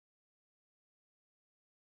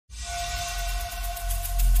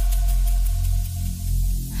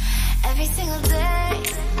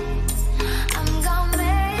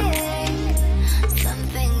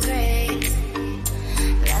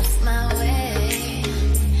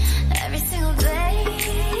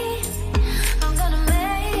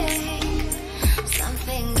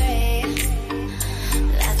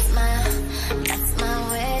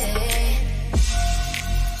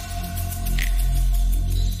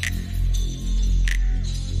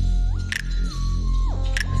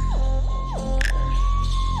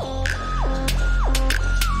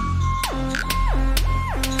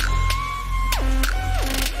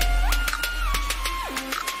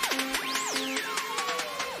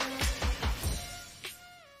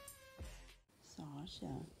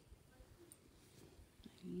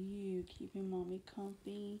keeping mommy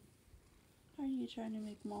comfy? Are you trying to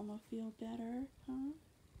make mama feel better, huh?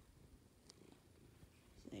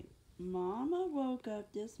 Say, mama woke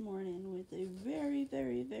up this morning with a very,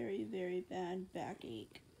 very, very, very bad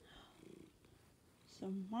backache.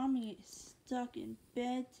 So mommy is stuck in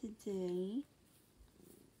bed today.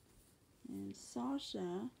 And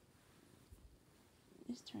Sasha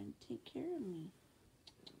is trying to take care of me.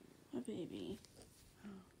 My baby.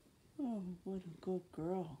 Oh, what a good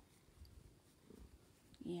girl.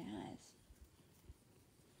 Yes.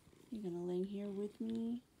 You gonna lay here with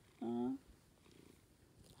me? Huh?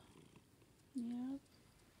 Yep.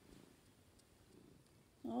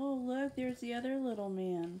 Oh, look, there's the other little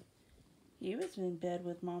man. He was in bed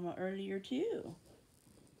with Mama earlier, too.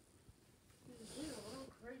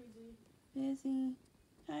 Is he?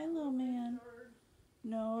 Hi, little man.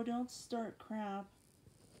 No, don't start crap.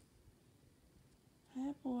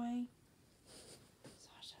 Hi, boy.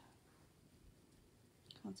 Sasha.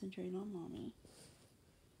 Concentrate on mommy.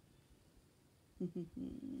 My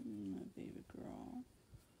baby girl.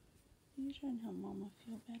 Are you trying to help mama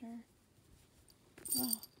feel better?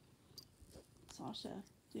 Oh. Sasha,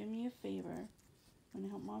 do me a favor. Want to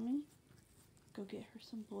help mommy? Go get her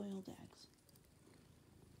some boiled eggs.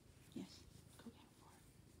 Yes, go get them for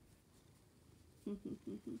her.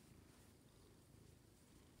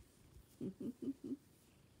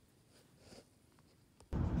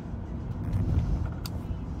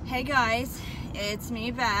 Hey guys, it's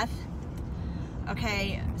me, Beth.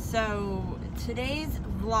 Okay, so today's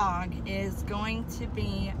vlog is going to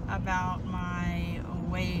be about my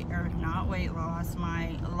not weight loss,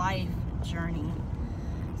 my life journey.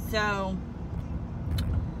 So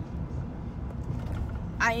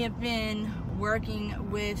I have been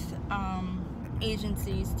working with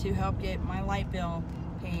agencies to help get my light bill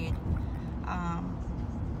paid.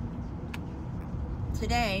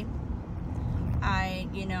 Today,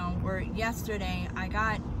 yesterday I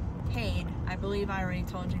got paid. I believe I already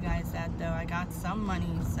told you guys that, though. I got some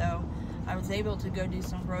money, so I was able to go do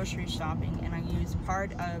some grocery shopping, and I used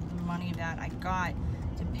part of the money that I got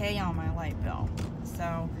to pay on my light bill.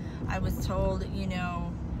 So I was told,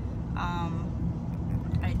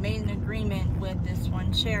 I'd made an agreement with this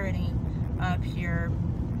one charity up here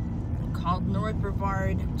called North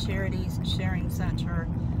Brevard Charities Sharing Center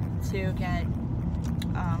to get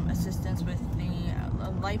assistance with the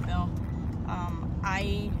light bill.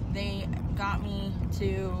 They got me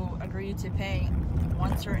to agree to pay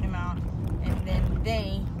one certain amount, and then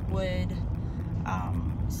they would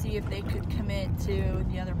see if they could commit to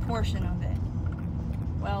the other portion of it.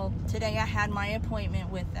 Well, today I had my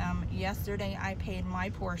appointment with them. Yesterday I paid my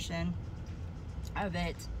portion of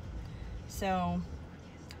it. So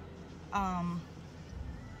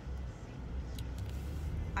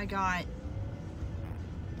I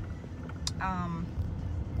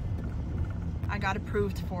got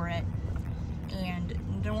approved for it. And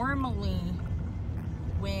normally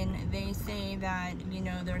when they say that,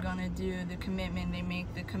 they're gonna do the commitment, they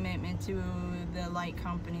make the commitment to the light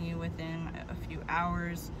company within a few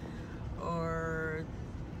hours or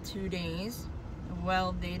 2 days.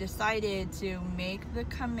 Well, they decided to make the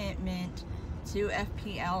commitment to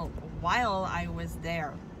FPL while I was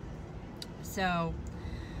there. So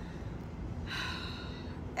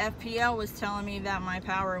FPL was telling me that my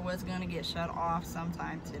power was going to get shut off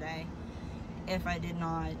sometime today if I did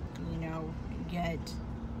not, get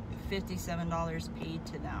 $57 paid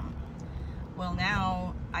to them. Well,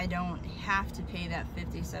 now I don't have to pay that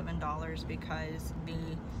 $57 because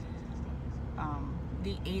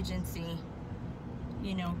the agency,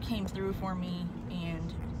 came through for me,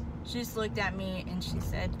 and she just looked at me and she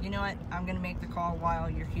said, you know what, I'm going to make the call while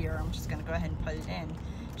you're here. I'm just going to go ahead and put it in.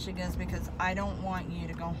 She goes, because I don't want you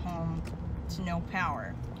to go home to no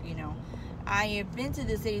power. I have been to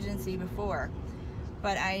this agency before,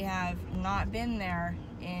 but I have not been there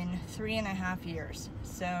in 3.5 years.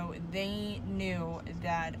 So they knew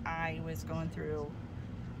that I was going through,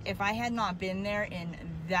 if I had not been there in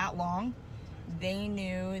that long, they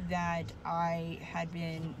knew that I had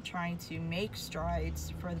been trying to make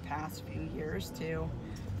strides for the past few years to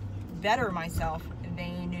better myself.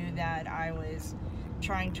 They knew that I was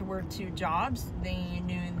trying to work 2 jobs. They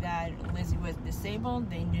knew that Lizzie was disabled.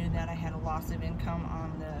 They knew that I had a loss of income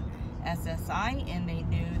on the SSI, and they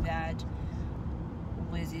knew that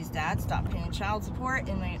Lizzie's dad stopped paying child support,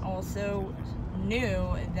 and they also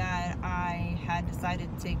knew that I had decided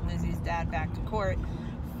to take Lizzie's dad back to court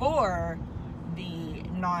for the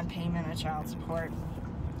non-payment of child support.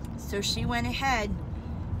 So she went ahead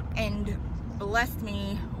and blessed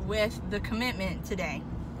me with the commitment today.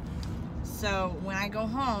 So when I go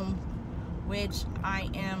home, which I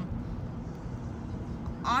am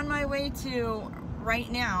on my way to,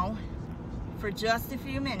 right now, for just a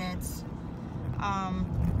few minutes,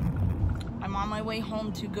 I'm on my way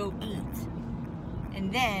home to go eat.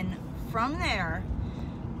 And then from there,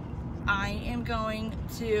 I am going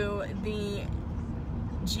to the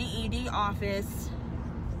GED office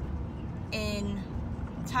in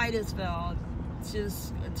Titusville, to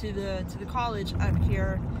the college up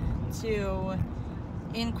here, to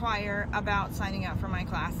inquire about signing up for my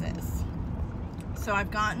classes. So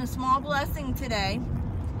I've gotten a small blessing today,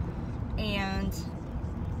 and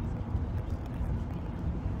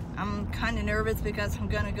I'm kind of nervous because I'm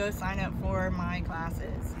gonna go sign up for my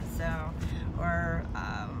classes. So, or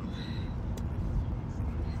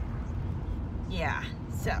yeah,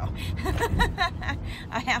 so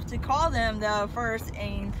I have to call them though first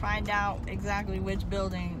and find out exactly which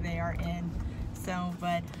building they are in. So,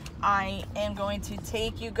 but I am going to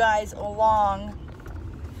take you guys along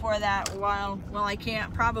for that while, well, I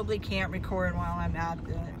probably can't record while I'm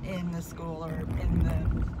in the school or in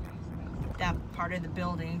that part of the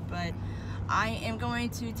building, but I am going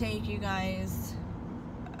to take you guys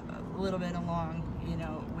a little bit along, you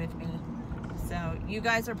know, with me. So you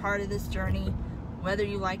guys are part of this journey, whether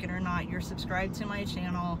you like it or not. You're subscribed to my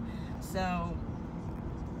channel, so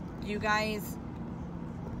you guys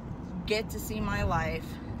get to see my life.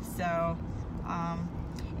 So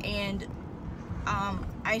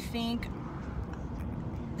I think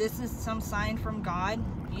this is some sign from God,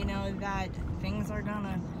 you know, that things are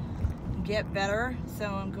gonna get better. So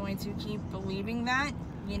I'm going to keep believing that,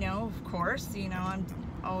 you know, of course, you know, I'm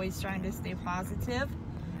always trying to stay positive.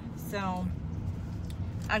 So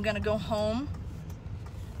I'm gonna go home,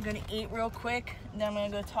 I'm gonna eat real quick, and then I'm gonna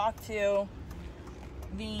go talk to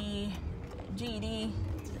the GED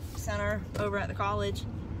center over at the college.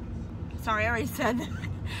 Sorry, I already said that.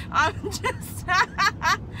 I'm just,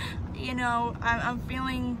 you know, I'm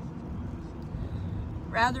feeling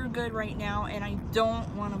rather good right now, and I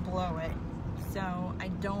don't want to blow it. So I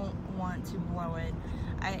don't want to blow it.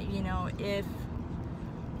 You know,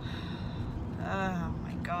 oh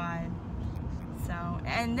my God. So,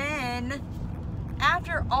 and then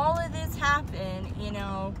after all of this happened, you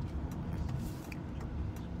know,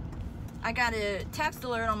 I got a text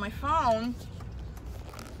alert on my phone,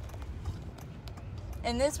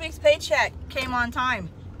 and this week's paycheck came on time.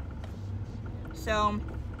 So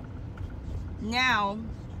now,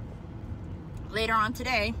 later on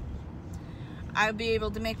today, I'll be able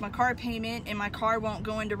to make my car payment, and my car won't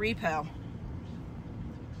go into repo.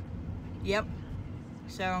 Yep.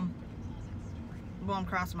 So, well, I'm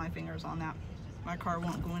crossing my fingers on that. My car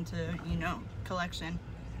won't go into, you know, collection.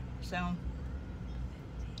 So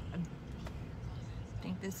I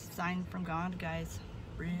think this is a sign from God, guys.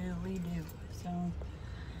 Really do. So,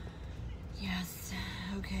 yes.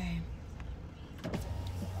 Okay.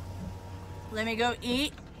 Let me go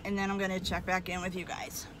eat, and then I'm gonna check back in with you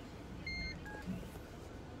guys.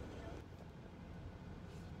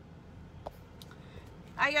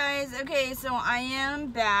 Hi guys. Okay, so I am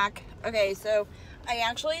back. Okay, so I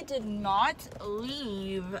actually did not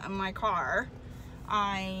leave my car.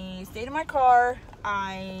 I stayed in my car.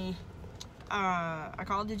 I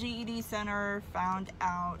called the GED center, found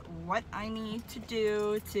out what I need to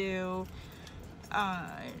do to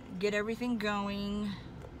get everything going.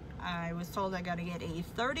 I was told I got to get a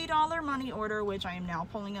 $30 money order, which I am now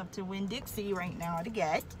pulling up to Winn-Dixie right now to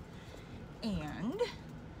get. And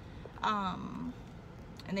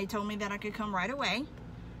they told me that I could come right away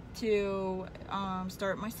to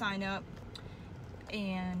start my sign up.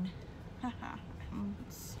 And I'm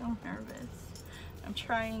so nervous. I'm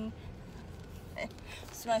trying.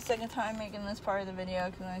 It's my second time making this part of the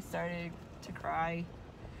video because I started to cry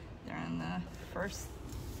during my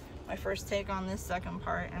first take on this second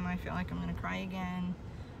part, and I feel like I'm gonna cry again.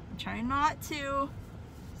 I'm trying not to.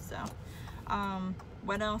 So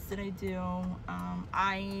what else did I do?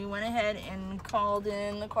 I went ahead and called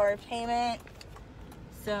in the car payment.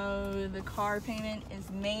 So the car payment is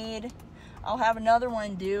made. I'll have another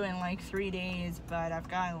one due in like 3 days, but I've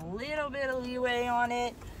got a little bit of leeway on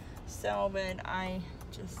it. So, but I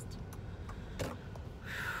just,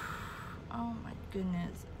 oh my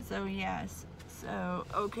goodness. So yes, so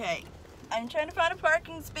okay. I'm trying to find a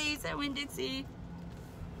parking space at Winn-Dixie.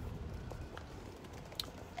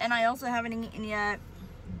 And I also haven't eaten yet.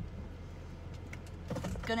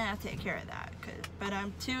 Gonna have to take care of that, but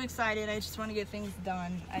I'm too excited. I just want to get things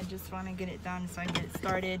done. I just want to get it done so I can get it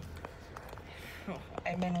started.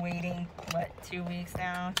 I've been waiting, what, 2 weeks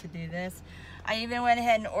now to do this. I even went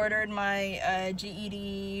ahead and ordered my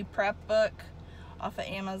GED prep book off of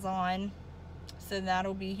Amazon. So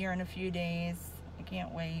that'll be here in a few days. I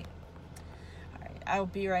can't wait. Alright, I'll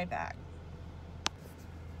be right back.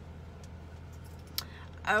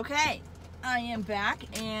 Okay, I am back,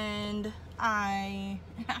 and I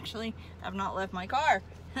actually have not left my car.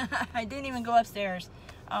 I didn't even go upstairs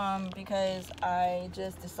because I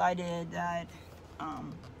just decided that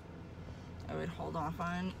I would hold off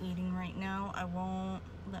on eating right now. I won't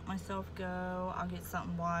let myself go. I'll get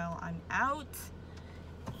something while I'm out.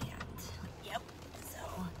 And yep,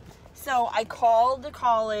 so I called the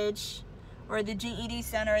college, or the GED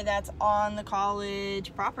center that's on the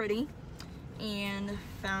college property, and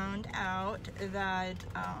found out that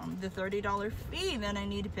the $30 fee that I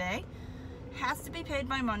need to pay has to be paid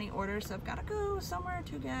by money order. So I've got to go somewhere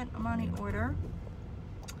to get a money order.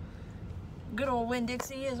 Good old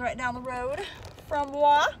Winn-Dixie is right down the road from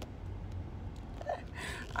moi.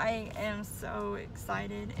 I am so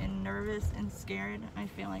excited and nervous and scared. I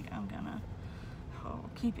feel like I'm gonna,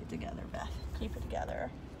 keep it together, Beth. Keep it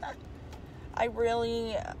together. I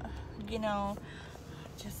really, you know,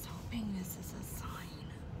 just hoping this is a sign.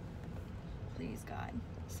 Please, God.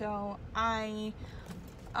 So I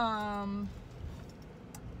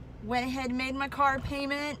went ahead and made my car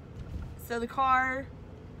payment. So the car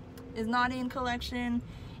is not in collection.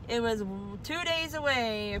 It was 2 days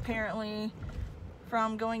away, apparently,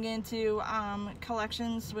 from going into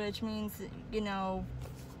collections, which means, you know,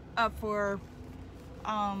 up for,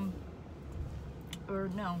 or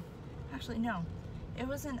no, actually no, it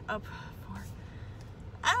wasn't up for,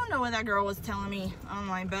 I don't know what that girl was telling me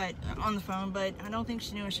online, but on the phone, but I don't think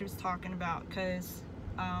she knew what she was talking about, because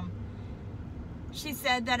she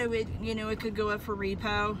said that it would, you know, it could go up for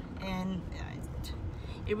repo, and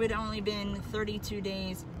it would only been 32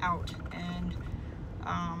 days out, and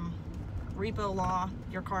repo law,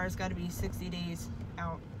 your car's got to be 60 days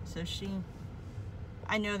out. So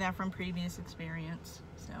I know that from previous experience.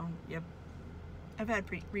 So yep, I've had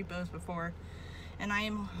repos before, and I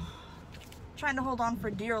am trying to hold on for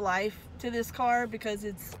dear life to this car because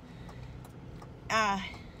it's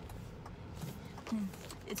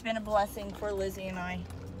been a blessing for Lizzie and I.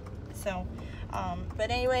 So but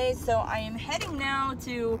anyway, so I am heading now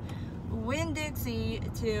to Winn-Dixie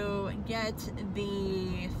to get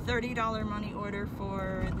the $30 money order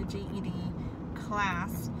for the GED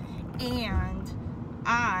class, and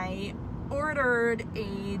I ordered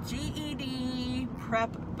a GED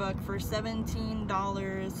prep book for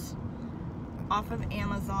 $17 off of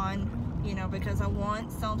Amazon, you know, because I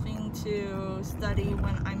want something to study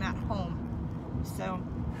when I'm at home. So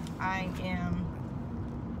I am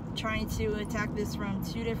trying to attack this from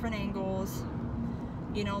 2 different angles.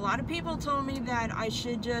 You know, a lot of people told me that I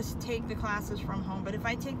should just take the classes from home, but if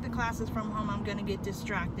I take the classes from home, I'm gonna get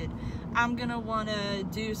distracted. I'm gonna wanna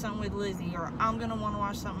do something with Lizzie, or I'm gonna wanna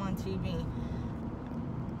watch something on TV.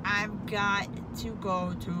 I've got to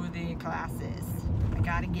go to the classes. I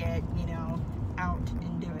gotta get, you know, out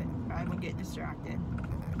and do it. I will get distracted.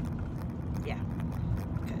 Yeah,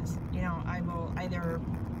 because, you know, I will either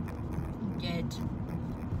get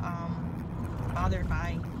bothered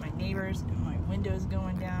by my neighbors and my windows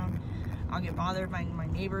going down. I'll get bothered by my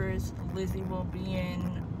neighbors. Lizzie will be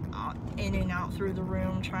in and out through the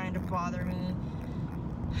room trying to bother me.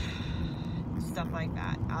 Stuff like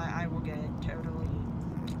that. I will get totally.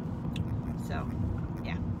 So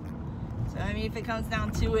yeah. So I mean, if it comes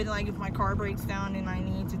down to it, like if my car breaks down and I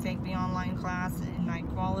need to take the online class and I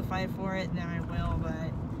qualify for it, then I will.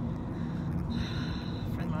 But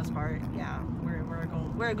for the most part, yeah,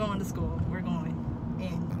 we're going to school. We're going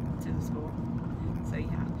into the school. So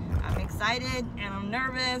yeah, I'm excited and I'm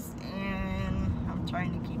nervous and I'm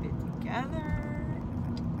trying to keep it together.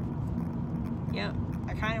 Yep,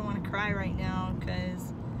 I kind of want to cry right now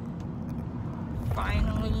because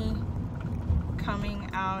finally coming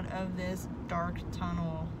out of this dark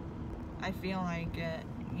tunnel. I feel like it,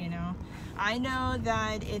 you know. I know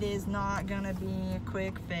that it is not gonna be a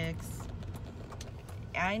quick fix.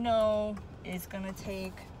 I know it's gonna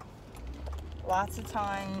take lots of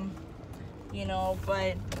time, you know,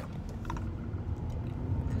 but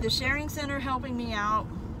the sharing center helping me out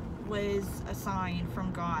was a sign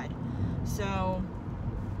from God. So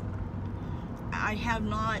I have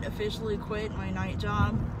not officially quit my night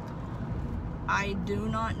job. I do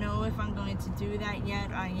not know if I'm going to do that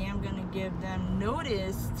yet. I am going to give them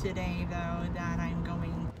notice today, though, that I'm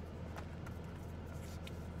going.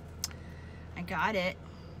 I got it.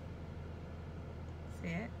 See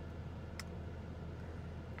it?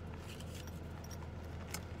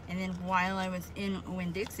 And then while I was in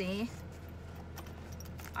Winn-Dixie,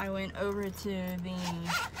 I went over to the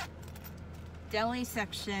deli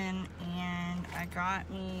section and I got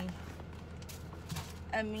me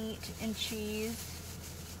a meat and cheese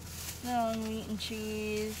little meat and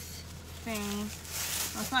cheese thing.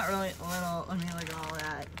 Well, it's not really little. Let me look at all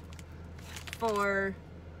that. For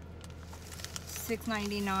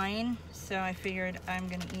 $6.99. So I figured I'm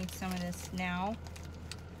gonna eat some of this now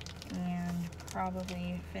and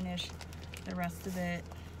probably finish the rest of it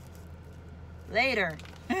later.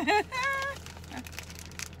 Oh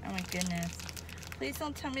my goodness. Please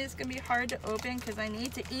don't tell me it's gonna be hard to open because I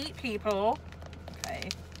need to eat, people. Okay.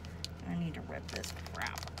 I need to rip this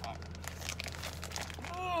crap up.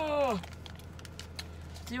 Oh.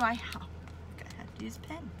 Do I have? I have to use a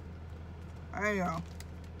pen. There you go.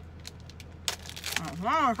 Oh,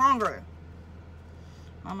 Mama's hungry.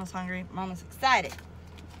 Mama's hungry. Mama's excited.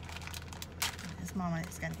 This mama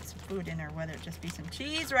is gonna get some food in her, whether it just be some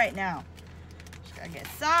cheese right now. She's gotta get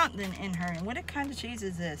something in her. And what kind of cheese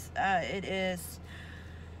is this? It is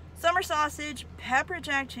summer sausage, pepper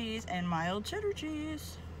jack cheese, and mild cheddar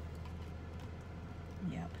cheese.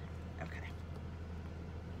 Yep. Okay.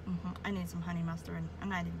 I need some honey mustard,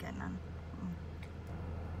 and I didn't get none.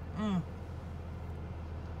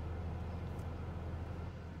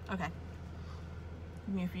 Okay.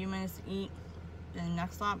 Give me a few minutes to eat. Then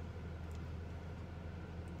next stop,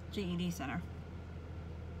 GED Center.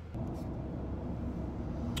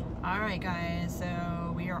 Alright guys,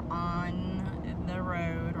 so we are on the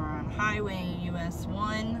road. We're on Highway US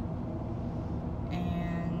 1.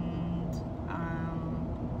 And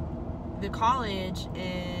the college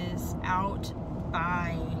is out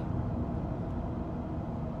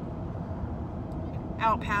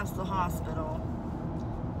past the hospital.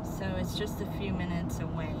 So it's just a few minutes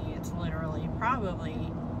away. It's literally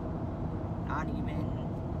probably not even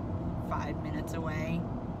 5 minutes away.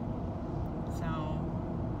 So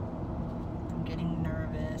I'm getting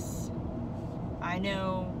nervous. I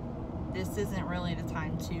know this isn't really the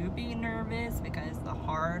time to be nervous because the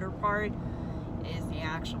harder part is the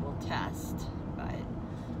actual test. But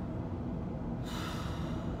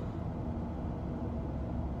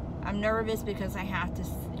I'm nervous because I have to,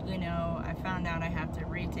 you know, I found out I have to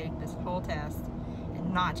retake this whole test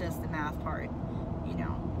and not just the math part. You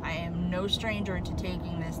know, I am no stranger to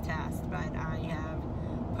taking this test, but I have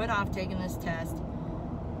put off taking this test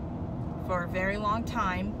for a very long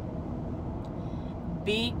time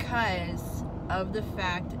because of the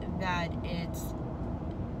fact that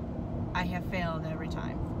I have failed every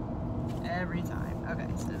time. Every time. Okay,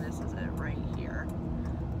 so this is it right here.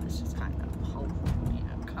 This just kind of, you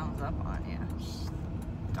know, comes up on you.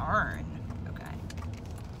 Darn. Okay.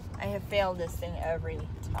 I have failed this thing every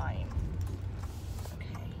time.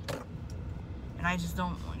 Okay. And I just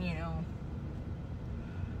don't, you know,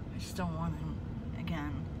 I just don't want to,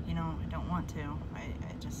 again, you know, I don't want to. I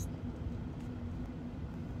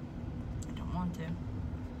don't want to.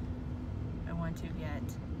 I want to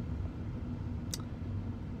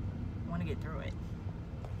get through it.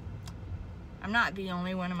 I'm not the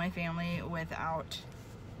only one in my family without,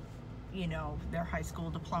 you know, their high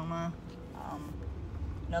school diploma.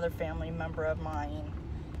 Another family member of mine,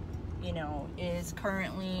 you know, is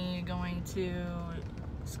currently going to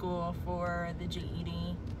school for the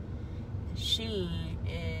GED.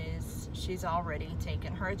 She's already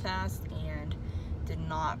taken her test and did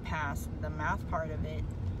not pass the math part of it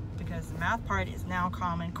because the math part is now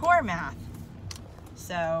Common Core math.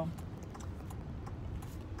 So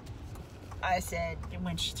I said,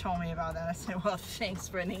 when she told me about that, I said, well, thanks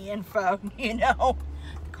for the info, you know.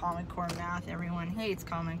 Common Core math, everyone hates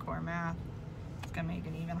Common Core math. It's gonna make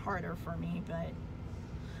it even harder for me, but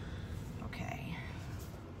okay.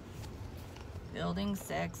 Building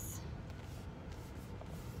 6.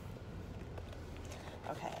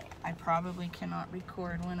 Okay, I probably cannot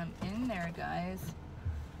record when I'm in there, guys.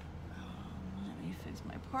 Let me fix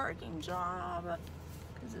my parking job.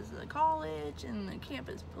 Because this is a college and the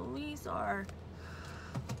campus police are,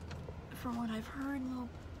 from what I've heard, little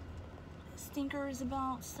stinkers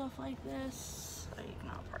about stuff like this. Like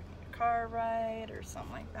not parking your car right or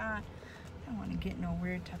something like that. I don't want to get no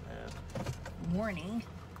weird type of warning.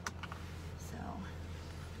 So,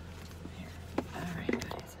 here. Alright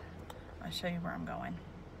guys, I'll show you where I'm going.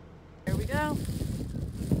 Here we go. This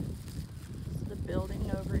is the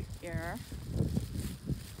building over here.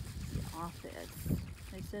 The office.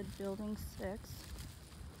 They said building 6.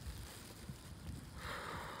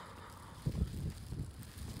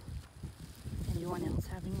 Anyone else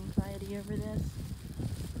having anxiety over this?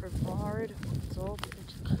 Brevard Adult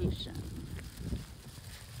Education.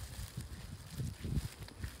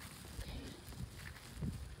 Okay.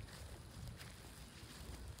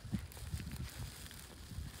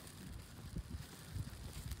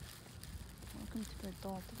 Welcome to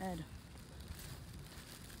Adult Ed.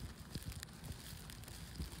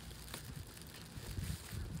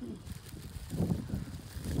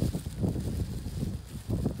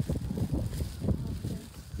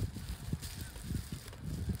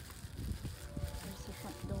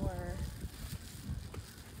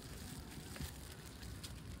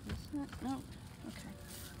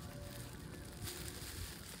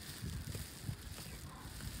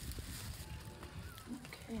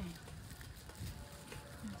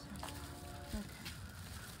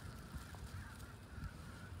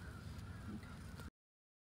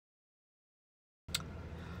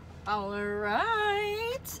 All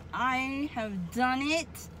right, I have done it.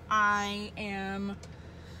 I am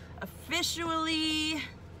officially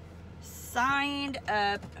signed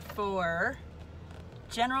up for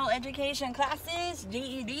general education classes,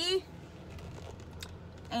 GED,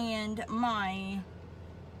 and my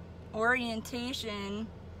orientation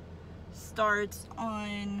starts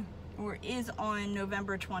on, or is on,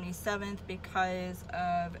 November 27th because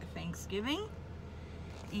of Thanksgiving.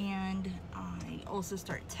 And I also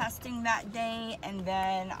start testing that day, and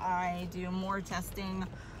then I do more testing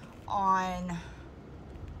on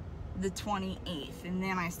the 28th, and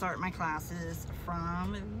then I start my classes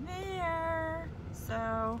from there.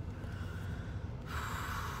 So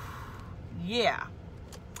yeah,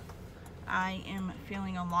 I am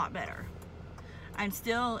feeling a lot better. I'm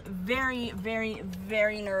still very, very,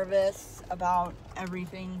 very nervous about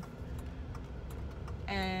everything,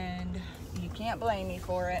 and you can't blame me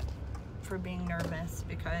for it, for being nervous,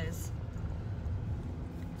 because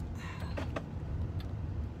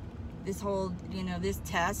this whole, you know, this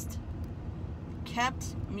test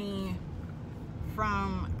kept me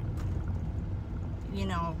from, you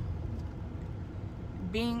know,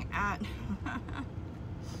 being at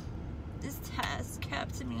this test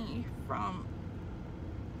kept me from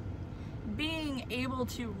being able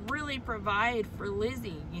to really provide for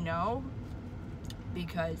Lizzie, you know,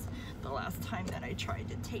 because the last time that I tried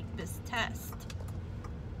to take this test,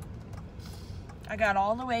 I got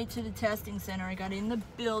all the way to the testing center. I got in the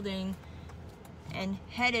building and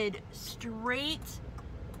headed straight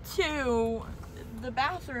to the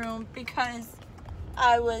bathroom because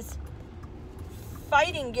I was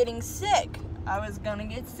fighting getting sick. I was gonna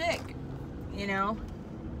get sick, you know?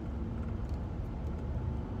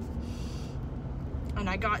 And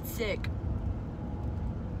I got sick.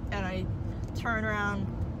 And I turned around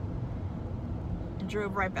and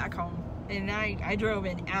drove right back home. And I drove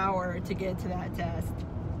an hour to get to that test.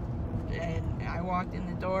 And I walked in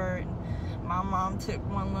the door, and my mom took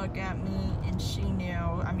one look at me, and she knew.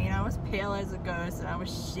 I mean, I was pale as a ghost, and I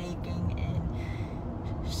was shaking, and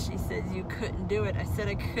she said, "You couldn't do it." I said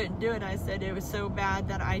I couldn't do it. I said it was so bad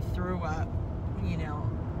that I threw up, you know,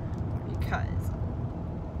 because.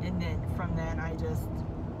 And then from then I just,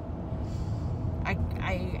 I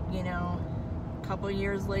you know, a couple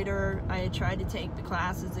years later, I tried to take the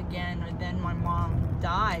classes again, and then my mom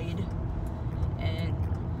died, and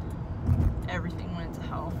everything went to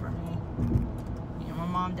hell for me. You know, my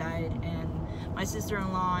mom died, and my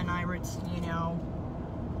sister-in-law and I were, you know,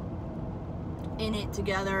 in it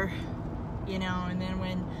together, you know, and then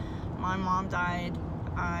when my mom died,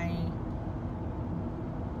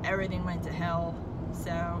 everything went to hell. So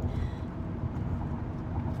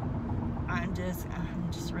I'm just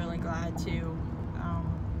really glad to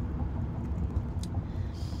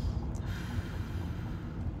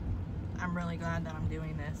I'm really glad that I'm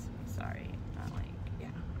doing this. Sorry,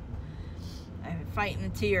 yeah, I've been fighting the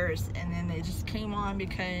tears, and then they just came on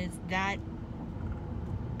because that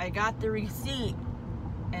I got the receipt,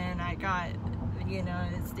 and I got, you know,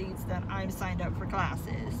 it states that I'm signed up for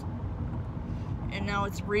classes, and now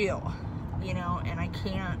it's real. You know, and I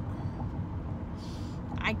cannot,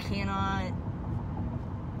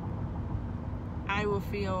 I will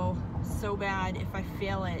feel so bad if I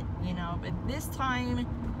fail it, you know, but this time,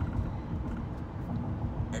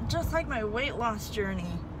 just like my weight loss journey,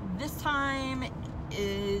 this time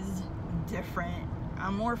is different.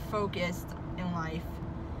 I'm more focused in life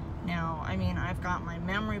now. I mean, I've got my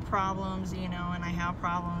memory problems, you know, and I have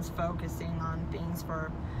problems focusing on things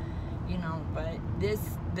for, you know, but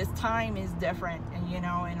this time is different. And, you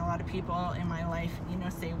know, and a lot of people in my life, you know,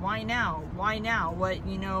 say, why now? Why now? What,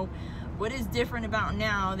 you know, what is different about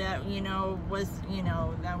now that, you know, was, you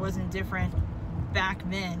know, that wasn't different back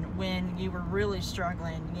then when you were really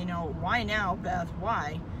struggling? You know, why now, Beth?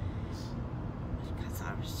 Why? Because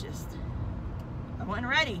I wasn't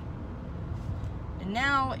ready. And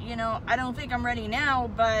now, you know, I don't think I'm ready now,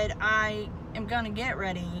 but I am gonna get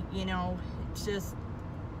ready, you know. It's just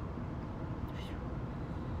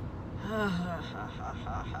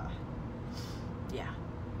yeah.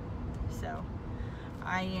 So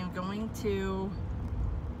I am going to,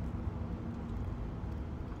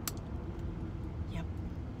 yep,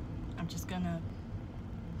 I'm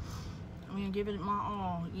gonna give it my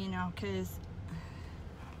all, you know, because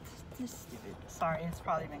this stupid, sorry, it's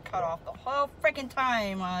probably been cut off the whole freaking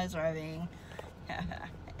time while I was driving.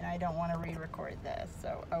 And I don't want to re-record this,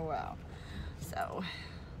 so oh well. So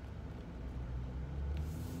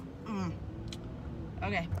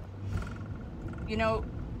okay, you know,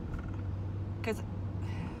 because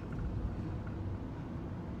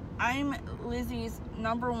I'm Lizzie's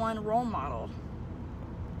 #1 role model.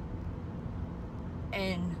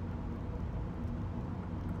 And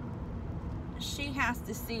she has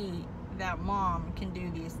to see that mom can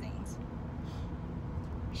do these things.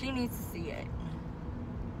 She needs to see it.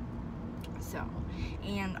 So,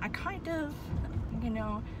 and I kind of, you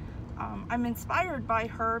know, I'm inspired by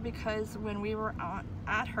her because when we were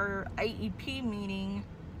at her IEP meeting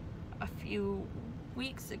a few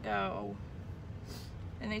weeks ago,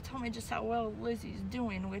 and they told me just how well Lizzie's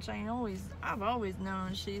doing, which I've always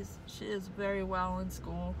known she is very well in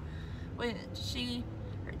school. When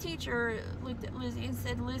her teacher looked at Lizzie and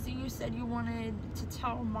said, "Lizzie, you said you wanted to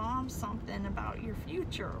tell mom something about your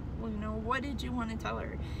future. Well, you know, what did you want to tell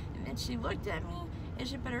her?" And then she looked at me and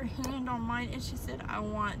she put her hand on mine and she said, "I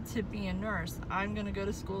want to be a nurse. I'm gonna go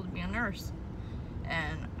to school to be a nurse."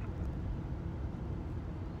 And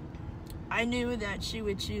I knew that she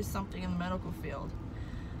would choose something in the medical field.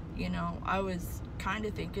 You know, I was kind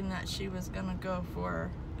of thinking that she was gonna go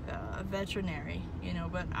for a veterinary, you know,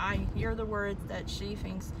 but I hear the words that she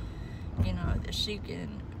thinks, you know, that she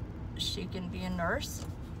can be a nurse.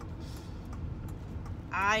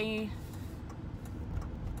 I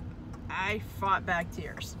fought back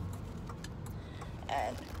tears,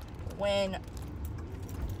 and when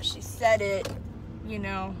she said it, you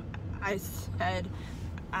know, I said,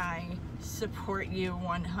 "I support you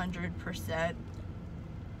 100%,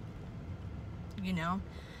 you know.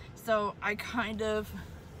 So I kind of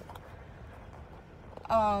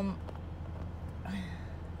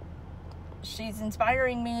she's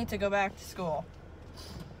inspiring me to go back to school.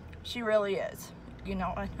 She really is. You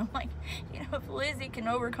know, I'm like, you know, if Lizzie can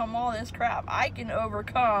overcome all this crap, I can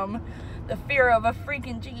overcome the fear of a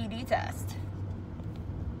freaking GED test.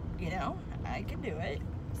 You know, I can do it.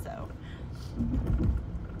 So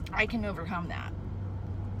I can overcome that.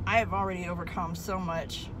 I have already overcome so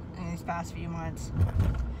much in these past few months,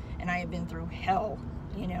 and I have been through hell,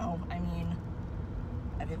 you know. I mean,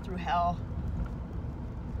 I've been through hell.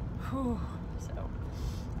 Whew. So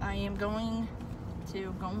I am going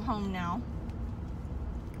to go home now,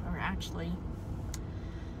 or actually,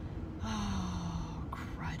 oh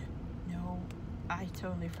crud, no, I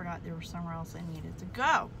totally forgot there was somewhere else I needed to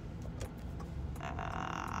go.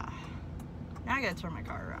 Now I gotta turn my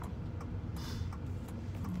car around.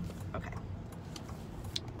 Okay.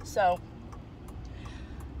 So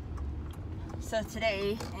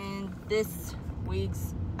today, in this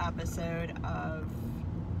week's episode of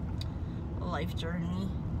Life Journey,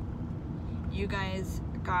 you guys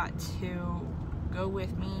got to go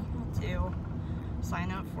with me to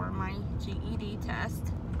sign up for my GED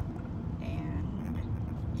test, and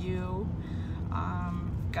you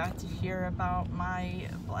got to hear about my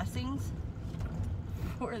blessings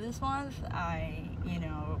for this month. I, you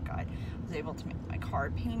know, was able to make my car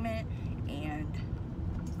payment, and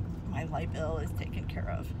my light bill is taken care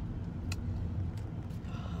of.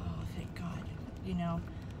 Oh, thank God. You know,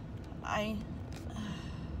 I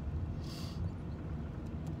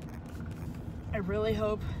really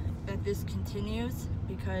hope that this continues,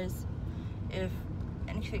 because if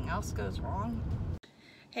anything else goes wrong.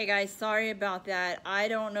 Hey guys, sorry about that. I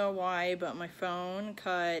don't know why, but my phone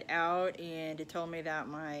cut out and it told me that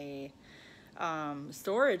my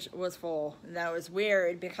storage was full. That was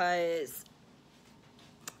weird because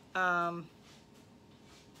I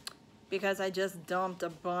just dumped a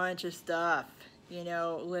bunch of stuff, you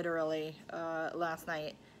know, literally last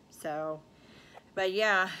night. So, but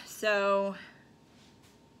yeah, so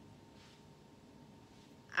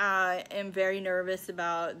I am very nervous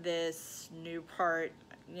about this new part,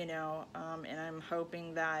 you know, and I'm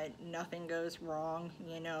hoping that nothing goes wrong,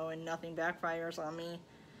 you know, and nothing backfires on me.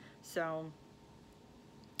 So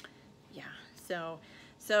yeah, so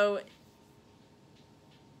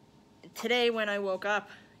today when I woke up,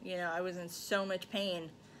 you know, I was in so much pain.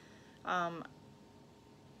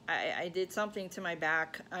 I did something to my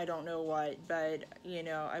back, I don't know what, but, you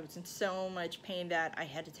know, I was in so much pain that I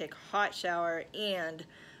had to take a hot shower and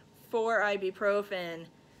 4 ibuprofen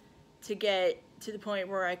to get to the point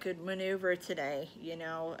where I could maneuver today, you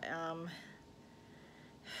know.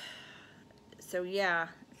 So yeah,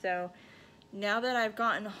 so now that I've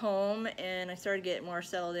gotten home and I started getting more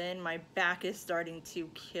settled in, my back is starting to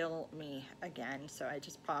kill me again. So I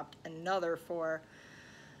just popped another 4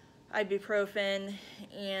 ibuprofen,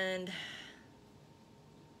 and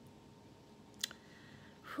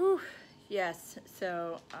whew, yes,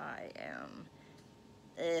 so I am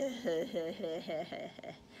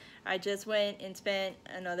I just went and spent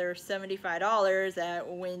another $75 at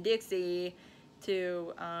Winn-Dixie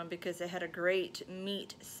to because they had a great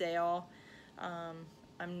meat sale.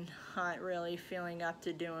 I'm not really feeling up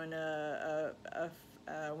to doing a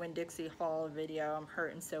Winn-Dixie haul video. I'm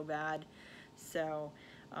hurting so bad. So,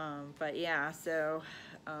 but yeah, so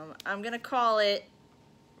I'm gonna call it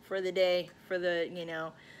for the day, for the, you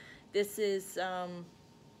know, this is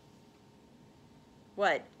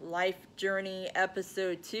what, Life Journey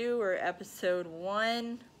episode 2 or episode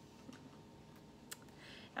 1,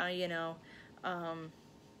 you know,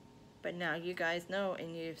 but now you guys know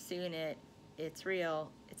and you've seen it. It's real,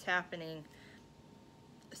 it's happening.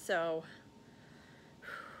 So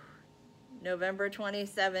November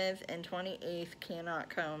 27th and 28th cannot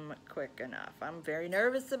come quick enough. I'm very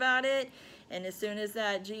nervous about it, and as soon as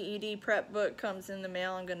that GED prep book comes in the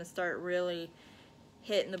mail, I'm going to start really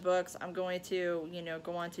hitting the books. I'm going to, you know,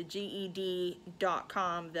 go on to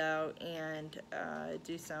GED.com though and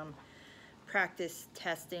do some practice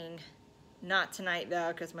testing. Not tonight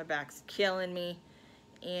though, because my back's killing me,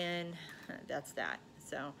 and that's that.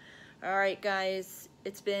 So, all right, guys,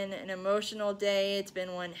 it's been an emotional day. It's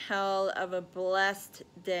been one hell of a blessed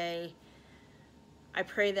day. I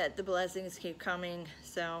pray that the blessings keep coming.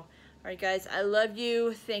 So, all right, guys, I love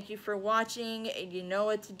you. Thank you for watching. You know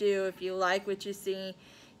what to do. If you like what you see,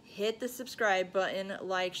 hit the subscribe button,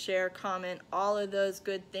 like, share, comment, all of those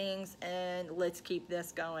good things, and let's keep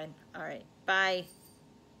this going. All right, bye.